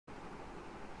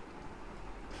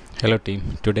Hello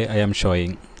team, today I am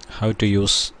showing how to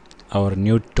use our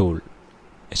new tool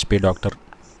HP Doctor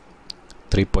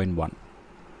 3.1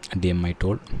 DMI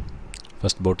tool.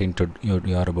 First boot into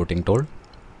your booting tool,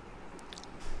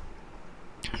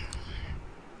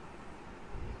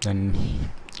 then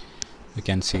you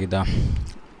can see the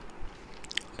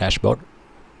dashboard,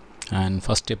 and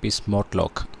first step is mode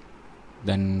lock.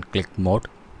 Then click mode,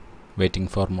 waiting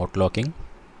for mode locking.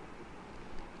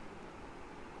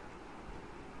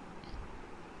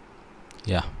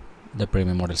 Yeah, the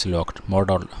premium model is locked, mode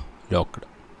all locked.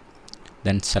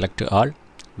 Then select all.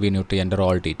 We need to enter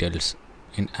all details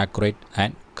in accurate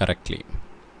and correctly.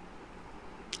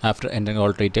 After entering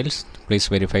all details, please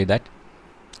verify that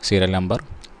serial number,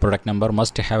 product number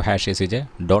must have #SJ,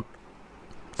 don't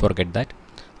forget that,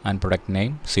 and product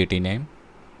name, CT name,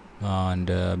 and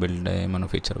build name and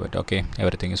feature weight. Okay,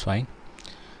 everything is fine.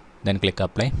 Then click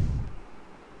apply.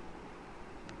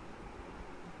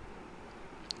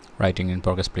 Writing in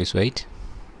progress, please wait.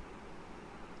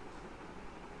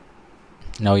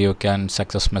 Now you can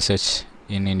success message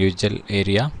in individual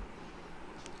area.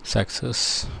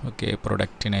 Success, okay,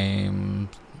 product name,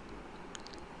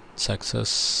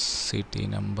 success, CT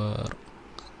number,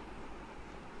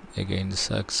 again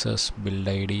success, build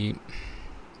ID,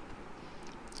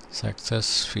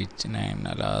 success, feature name,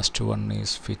 the last one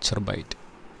is feature byte,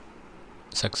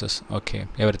 success. Okay,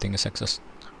 everything is success.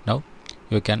 Now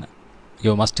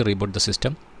you must reboot the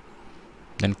system,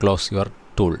 then close your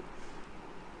tool.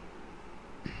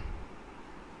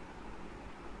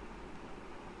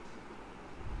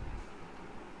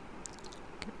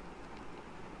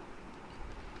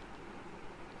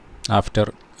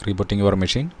 After rebooting your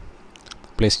machine,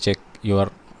 please check your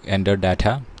entered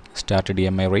data. Start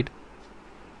DMI read.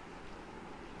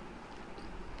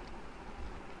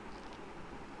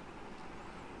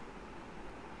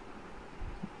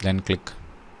 Then click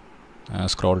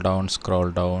scroll down.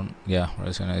 Yeah,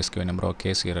 SKU number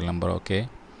okay, serial number okay,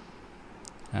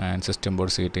 and system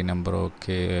board CT number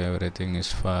okay, everything is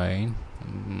fine.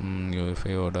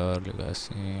 UEFI order,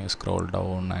 legacy, scroll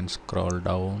down, and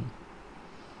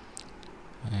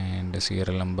the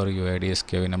serial number, UID,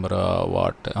 SKU number,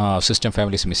 system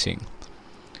family is missing.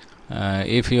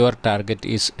 If your target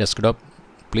is desktop,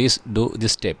 please do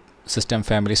this step. System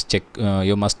families check,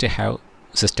 you must have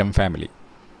system family.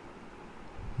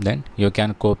 Then you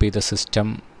can copy the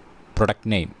system product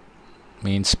name,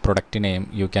 means product name,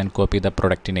 you can copy the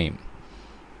product name,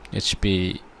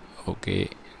 HP. Okay,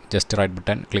 just right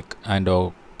button click and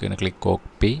click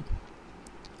copy,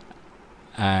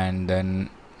 and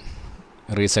then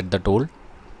reset the tool,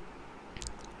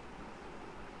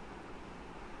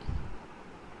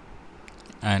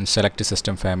 and select the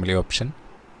system family option,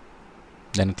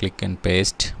 then click and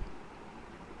paste.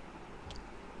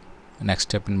 Next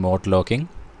step in mode locking,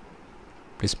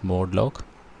 please mode lock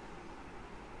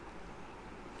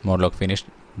finished,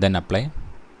 then apply.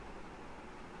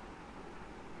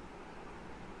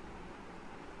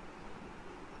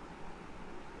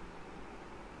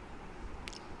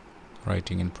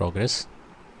 Writing in progress.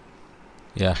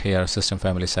 Yeah, here system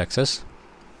family success,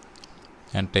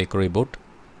 and take reboot.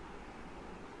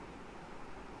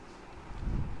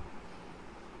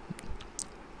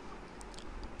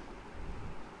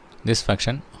 This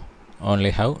function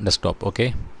only have desktop.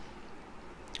 Okay,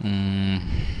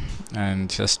 and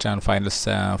just on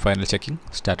final checking,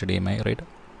 start DMI read.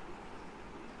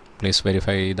 Please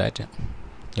verify that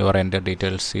your entered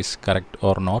details is correct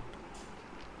or not.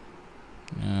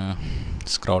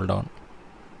 Scroll down,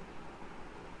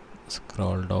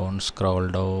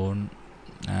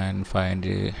 and find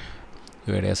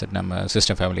UID asset number,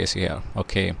 system family is here.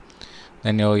 Okay,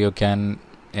 then you can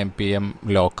npm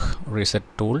lock reset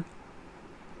tool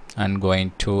and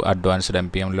going to advanced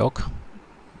npm lock.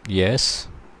 Yes,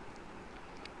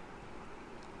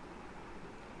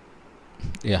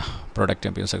 yeah, product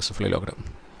npm successfully locked.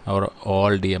 Our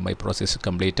all DMI process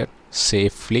completed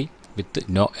safely with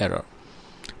no error.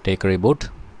 Take reboot.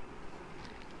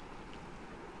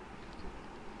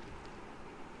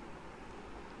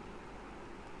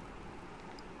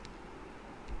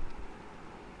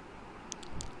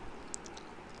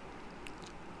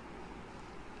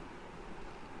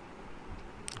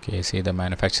 Okay, see the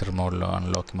manufacturer model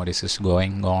unlock mode is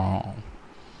going on.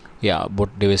 Yeah,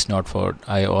 boot device not for.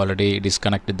 I already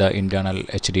disconnected the internal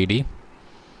HDD.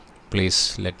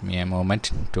 Please let me a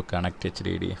moment to connect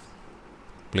HDD.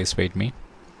 Please wait me.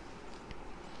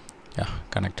 Yeah,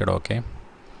 connected. Okay,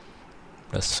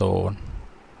 press on.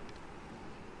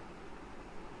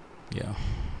 Yeah,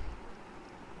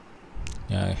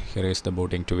 here is the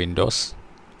booting to Windows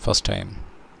first time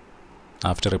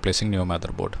after replacing new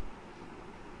motherboard.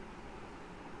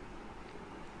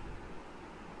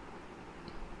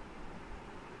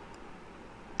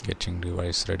 getting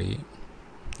device ready.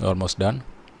 Almost done.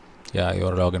 Yeah,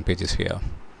 your login page is here.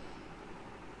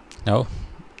 Now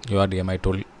your DMI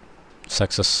tool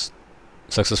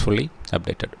successfully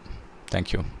updated.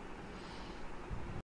 Thank you.